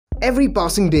every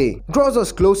passing day draws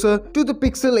us closer to the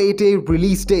Pixel 8a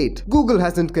release date. Google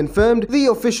hasn't confirmed the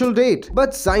official date,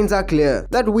 but signs are clear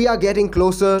that we are getting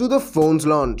closer to the phone's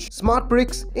launch.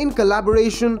 SmartBricks, in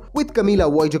collaboration with Kamila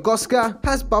Wojciechowska,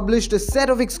 has published a set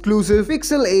of exclusive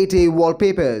Pixel 8a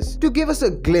wallpapers to give us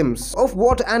a glimpse of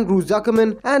what Andrew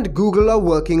Zuckerman and Google are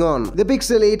working on. The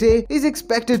Pixel 8a is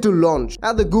expected to launch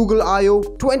at the Google I/O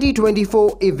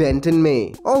 2024 event in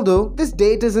May. Although this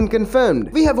date isn't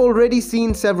confirmed, we have already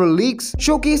seen several leaks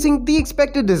showcasing the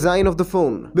expected design of the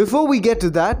phone. Before we get to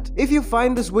that, if you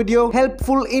find this video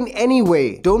helpful in any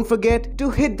way, don't forget to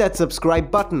hit that subscribe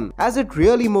button, as it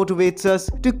really motivates us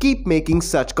to keep making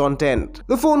such content.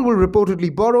 The phone will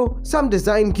reportedly borrow some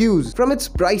design cues from its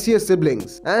pricier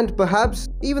siblings, and perhaps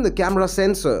even the camera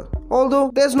sensor,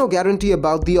 although there's no guarantee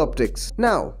about the optics.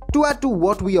 Now, to add to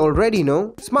what we already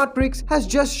know, SmartBricks has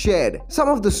just shared some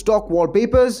of the stock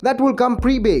wallpapers that will come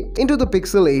pre-baked into the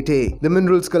Pixel 8a. The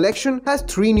Minerals collection has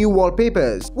 3 new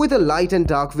wallpapers with a light and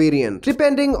dark variant,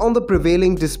 depending on the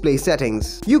prevailing display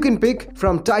settings. You can pick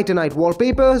from Titanite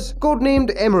wallpapers,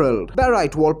 codenamed Emerald,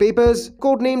 Barite wallpapers,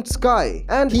 codenamed Sky,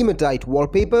 and Hematite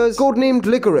wallpapers, codenamed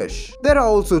Licorice. There are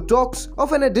also talks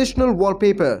of an additional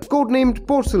wallpaper, codenamed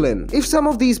Porcelain. If some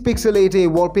of these Pixel 8a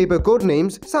wallpaper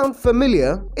codenames sound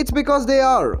familiar, it's because they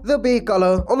are. The bay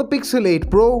color on the Pixel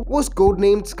 8 Pro was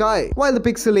codenamed Sky, while the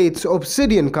Pixel 8's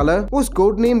obsidian color was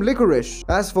codenamed Licorice.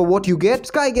 As for what you get,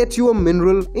 Sky gets you a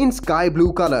mineral in sky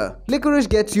blue color. Licorice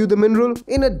gets you the mineral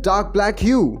in a dark black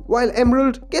hue, while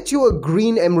Emerald gets you a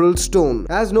green emerald stone.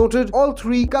 As noted, all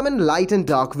 3 come in light and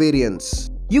dark variants.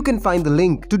 You can find the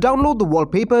link to download the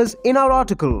wallpapers in our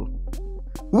article.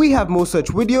 We have more such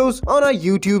videos on our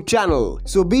YouTube channel,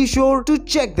 so be sure to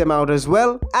check them out as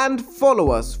well and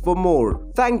follow us for more.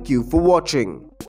 Thank you for watching.